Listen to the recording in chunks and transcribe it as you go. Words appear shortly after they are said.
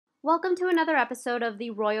Welcome to another episode of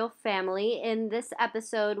the Royal Family. In this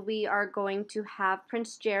episode, we are going to have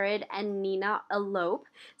Prince Jarrod and Nina elope.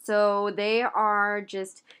 So they are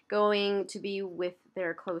just going to be with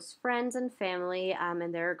their close friends and family,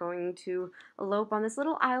 and they're going to elope on this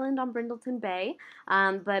little island on Brindleton Bay.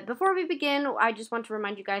 But before we begin, I just want to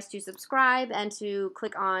remind you guys to subscribe and to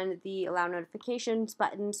click on the allow notifications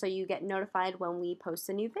button so you get notified when we post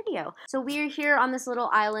a new video. So we are here on this little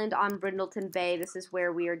island on Brindleton Bay. This is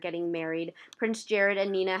where we are getting married. Prince Jarrod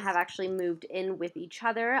and Nina have actually moved in with each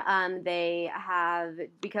other.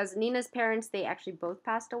 Because Nina's parents, they actually both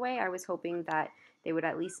passed away. I was hoping that they would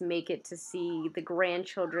at least make it to see the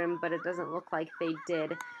grandchildren, but it doesn't look like they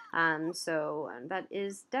did. So that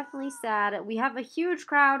is definitely sad. We have a huge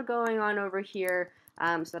crowd going on over here,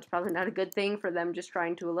 so that's probably not a good thing for them just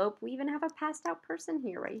trying to elope. We even have a passed out person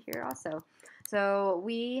here, right here also. So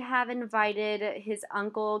we have invited his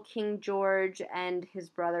uncle, King George, and his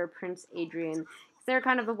brother, Prince Adrian. They're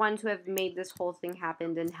kind of the ones who have made this whole thing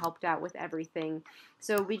happen and helped out with everything.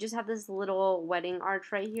 So we just have this little wedding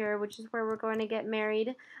arch right here, which is where we're going to get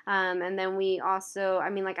married. And then we also,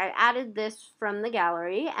 I added this from the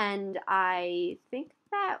gallery, and I think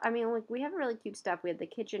that, we have really cute stuff. We have the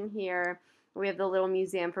kitchen here. We have the little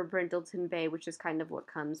museum for Brindleton Bay, which is kind of what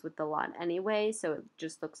comes with the lot anyway, so it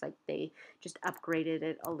just looks like they just upgraded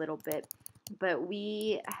it a little bit. But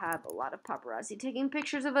we have a lot of paparazzi taking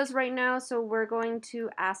pictures of us right now, so we're going to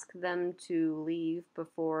ask them to leave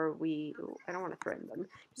before we... Ooh, I don't want to threaten them.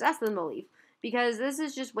 Just ask them to leave, because this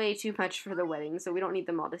is just way too much for the wedding, so we don't need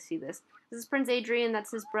them all to see this. This is Prince Adrian,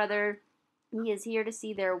 that's his brother. He is here to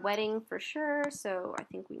see their wedding for sure, so I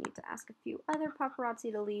think we need to ask a few other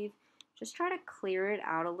paparazzi to leave. Just try to clear it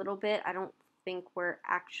out a little bit. I don't think we're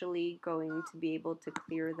actually going to be able to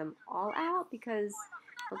clear them all out because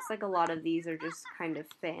it looks like a lot of these are just kind of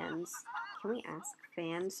fans. Can we ask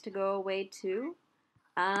fans to go away too?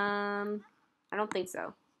 I don't think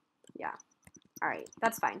so. Yeah. Alright,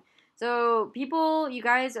 that's fine. So, people, you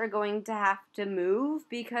guys are going to have to move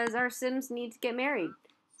because our Sims need to get married.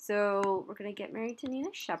 So, we're going to get married to Nina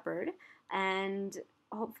Shepherd, and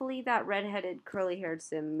hopefully that red-headed, curly-haired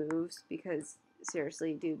Sim moves, because,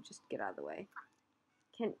 seriously, dude, just get out of the way.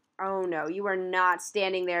 Oh no, you are not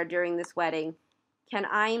standing there during this wedding. Can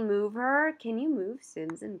I move her? Can you move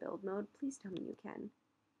Sims in build mode? Please tell me you can.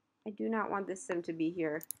 I do not want this Sim to be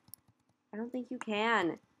here. I don't think you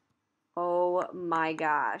can. Oh my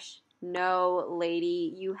gosh. No,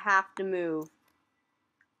 lady, you have to move.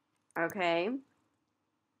 Okay.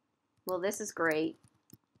 Well, this is great.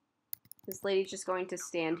 This lady's just going to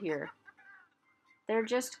stand here. They're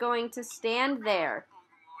just going to stand there.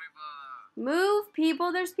 Move,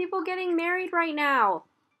 people. There's people getting married right now.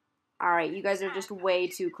 Alright, you guys are just way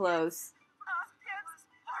too close.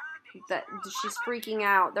 She's freaking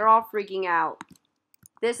out. They're all freaking out.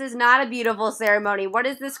 This is not a beautiful ceremony. What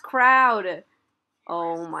is this crowd?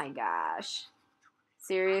 Oh my gosh.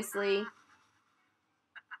 Seriously?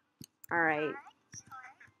 Alright.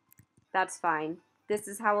 That's fine. This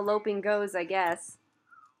is how eloping goes, I guess.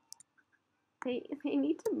 They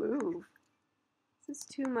need to move. This is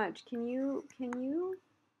too much. Can you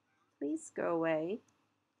please go away?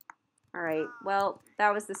 Alright, well,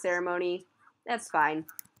 that was the ceremony. That's fine.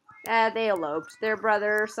 They eloped. Their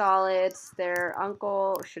brother saw it. Their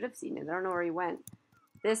uncle should have seen it. I don't know where he went.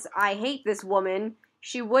 I hate this woman.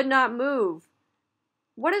 She would not move.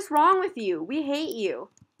 What is wrong with you? We hate you.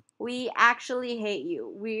 We actually hate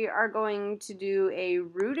you. We are going to do a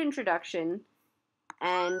rude introduction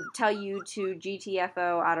and tell you to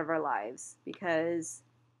GTFO out of our lives. Because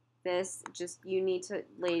you need to,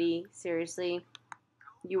 lady, seriously.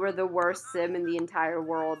 You were the worst Sim in the entire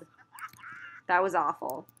world. That was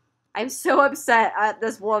awful. I'm so upset at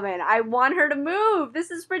this woman. I want her to move.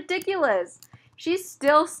 This is ridiculous. She's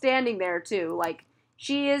still standing there, too. Like,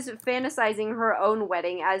 she is fantasizing her own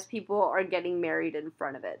wedding as people are getting married in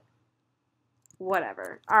front of it.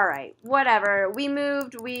 Whatever. Alright, whatever. We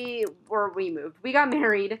got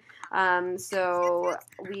married. So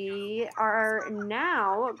we are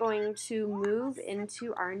now going to move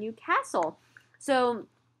into our new castle. So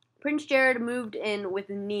Prince Jarrod moved in with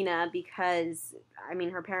Nina because,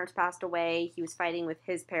 her parents passed away. He was fighting with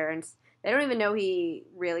his parents. They don't even know he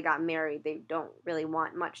really got married. They don't really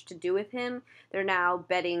want much to do with him. They're now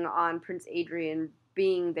betting on Prince Adrian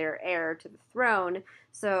being their heir to the throne.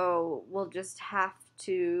 So we'll just have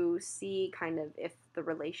to see kind of if the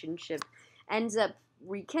relationship ends up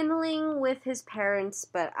rekindling with his parents,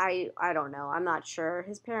 but I don't know. I'm not sure.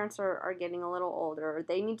 His parents are getting a little older.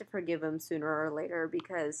 They need to forgive him sooner or later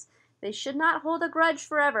because they should not hold a grudge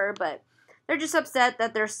forever, but they're just upset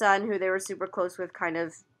that their son, who they were super close with, kind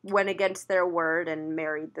of went against their word and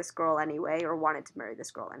married this girl anyway, or wanted to marry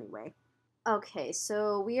this girl anyway. Okay,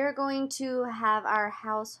 so we are going to have our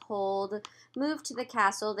household move to the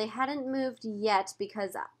castle. They hadn't moved yet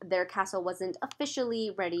because their castle wasn't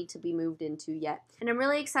officially ready to be moved into yet. And I'm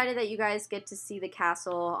really excited that you guys get to see the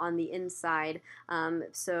castle on the inside.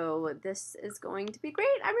 So this is going to be great.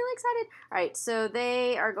 I'm really excited. All right, so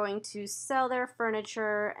they are going to sell their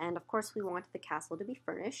furniture, and of course we want the castle to be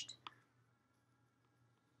furnished.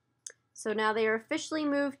 So now they are officially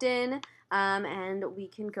moved in, and we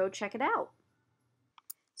can go check it out.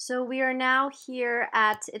 So we are now here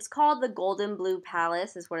at, it's called the Golden Blue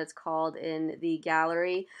Palace is what it's called in the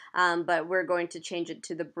gallery, but we're going to change it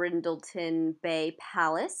to the Brindleton Bay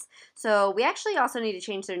Palace. So we actually also need to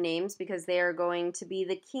change their names because they are going to be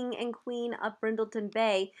the King and Queen of Brindleton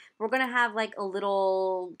Bay. We're going to have like a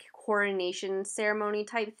little coronation ceremony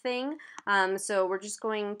type thing. So we're just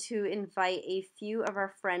going to invite a few of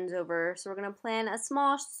our friends over. So we're going to plan a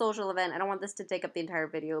small social event. I don't want this to take up the entire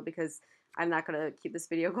video because I'm not going to keep this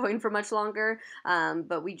video going for much longer,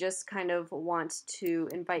 but we just kind of want to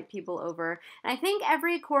invite people over. And I think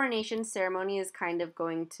every coronation ceremony is kind of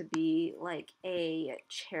going to be like a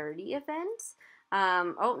charity event.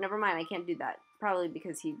 Oh, never mind, I can't do that. Probably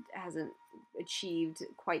because he hasn't achieved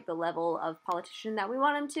quite the level of politician that we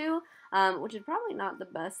want him to, which is probably not the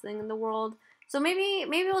best thing in the world. So maybe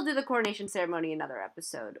we'll do the coronation ceremony another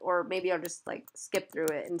episode, or maybe I'll just like skip through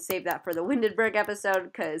it and save that for the Winded Brick episode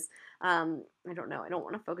because I don't know, I don't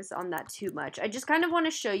want to focus on that too much. I just kind of want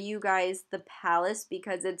to show you guys the palace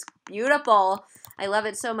because it's beautiful. I love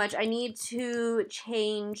it so much. I need to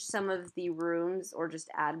change some of the rooms or just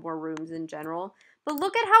add more rooms in general. But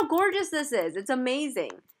look at how gorgeous this is. It's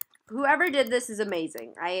amazing. Whoever did this is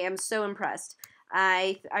amazing. I am so impressed.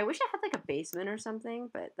 I wish I had like a basement or something,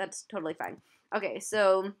 but that's totally fine. Okay,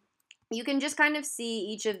 so you can just kind of see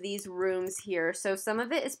each of these rooms here. So some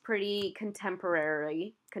of it is pretty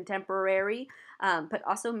contemporary, but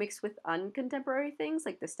also mixed with uncontemporary things,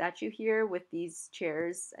 like the statue here with these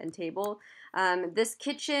chairs and table. This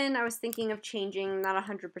kitchen, I was thinking of changing, not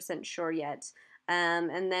 100% sure yet.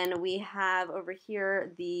 And then we have over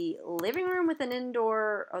here the living room with an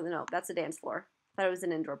indoor, oh no, that's a dance floor. I thought it was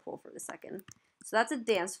an indoor pool for the second. So that's a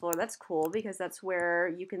dance floor. That's cool because that's where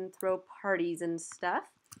you can throw parties and stuff.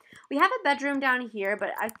 We have a bedroom down here,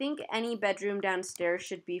 but I think any bedroom downstairs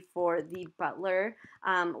should be for the butler,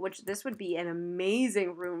 which this would be an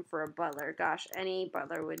amazing room for a butler. Gosh, any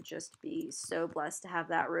butler would just be so blessed to have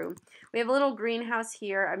that room. We have a little greenhouse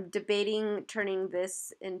here. I'm debating turning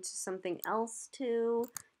this into something else too,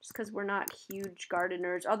 just because we're not huge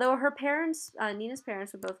gardeners. Although her parents, Nina's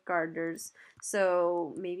parents, were both gardeners,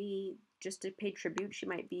 so maybe just to pay tribute, she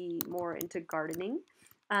might be more into gardening.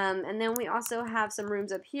 And then we also have some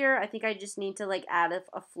rooms up here. I think I just need to like add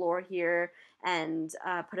a floor here and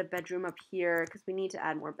put a bedroom up here because we need to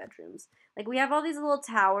add more bedrooms. Like we have all these little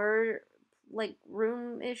tower like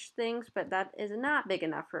room-ish things, but that is not big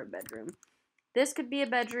enough for a bedroom. This could be a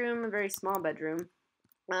bedroom, a very small bedroom.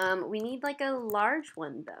 We need like a large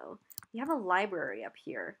one though. We have a library up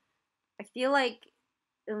here. I feel like,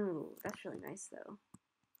 ooh, that's really nice though.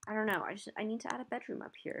 I don't know. I need to add a bedroom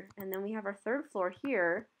up here. And then we have our third floor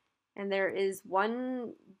here. And there is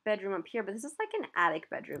one bedroom up here, but this is like an attic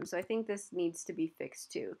bedroom. So I think this needs to be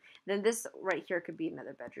fixed too. Then this right here could be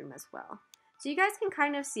another bedroom as well. So you guys can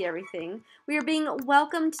kind of see everything. We are being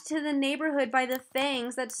welcomed to the neighborhood by the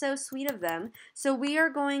Fangs. That's so sweet of them. So we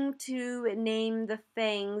are going to name the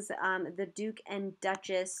Fangs the Duke and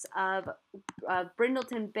Duchess of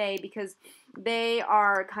Brindleton Bay because they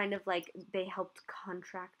are kind of like, they helped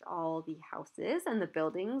contract all the houses and the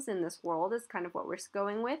buildings in this world is kind of what we're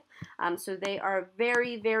going with. So they are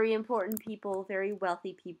very, very important people, very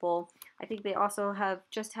wealthy people. I think they also have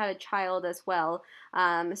just had a child as well.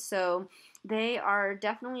 So they are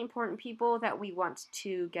definitely important people that we want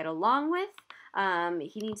to get along with.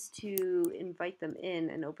 He needs to invite them in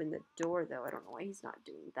and open the door, though. I don't know why he's not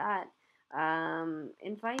doing that.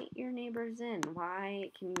 Invite your neighbors in. Why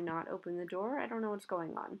can you not open the door? I don't know what's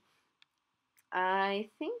going on. I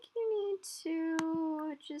think you need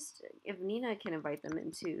to just, if Nina can invite them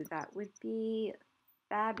in too, that would be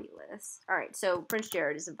fabulous. All right, so Prince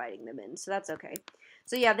Jarrod is inviting them in, so that's okay.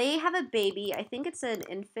 So yeah, they have a baby. I think it's an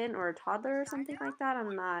infant or a toddler or something like that.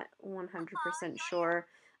 I'm not 100% sure.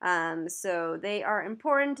 So they are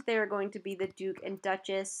important. They are going to be the Duke and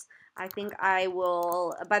Duchess. I think I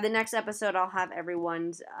will, by the next episode, I'll have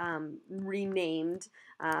everyone's renamed.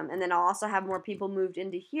 And then I'll also have more people moved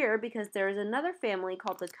into here because there's another family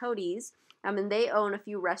called the Codys. And they own a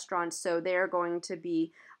few restaurants, so they're going to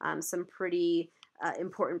be some pretty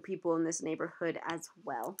important people in this neighborhood as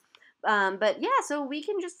well. But yeah, so we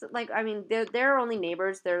can just like, I mean, they're only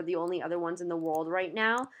neighbors. They're the only other ones in the world right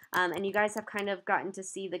now. And you guys have kind of gotten to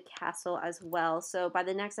see the castle as well. So by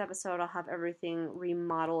the next episode, I'll have everything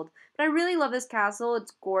remodeled. But I really love this castle.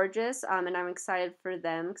 It's gorgeous. And I'm excited for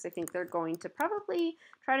them because I think they're going to probably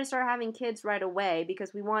try to start having kids right away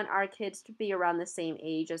because we want our kids to be around the same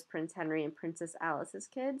age as Prince Henry and Princess Alice's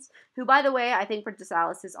kids. Who, by the way, I think Princess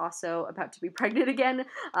Alice is also about to be pregnant again,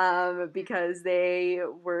 because they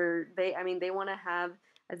want to have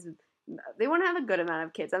as they want to have a good amount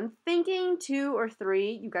of kids. I'm thinking 2 or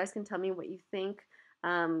 3. You guys can tell me what you think.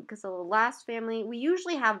 Because the last family, we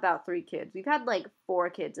usually have about 3 kids. We've had like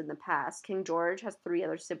 4 kids in the past. King George has 3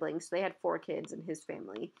 other siblings, so they had 4 kids in his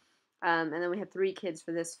family. And then we had 3 kids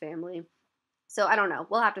for this family. So I don't know.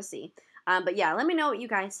 We'll have to see. But yeah, let me know what you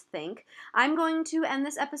guys think. I'm going to end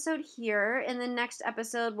this episode here. In the next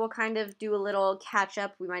episode, we'll kind of do a little catch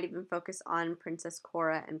up. We might even focus on Princess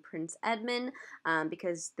Cora and Prince Edmund,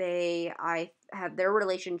 because their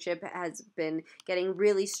relationship has been getting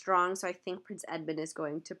really strong. So I think Prince Edmund is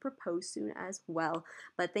going to propose soon as well.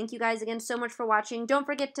 But thank you guys again so much for watching. Don't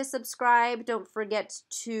forget to subscribe. Don't forget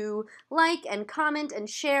to like and comment and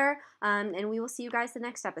share. And we will see you guys the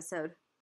next episode.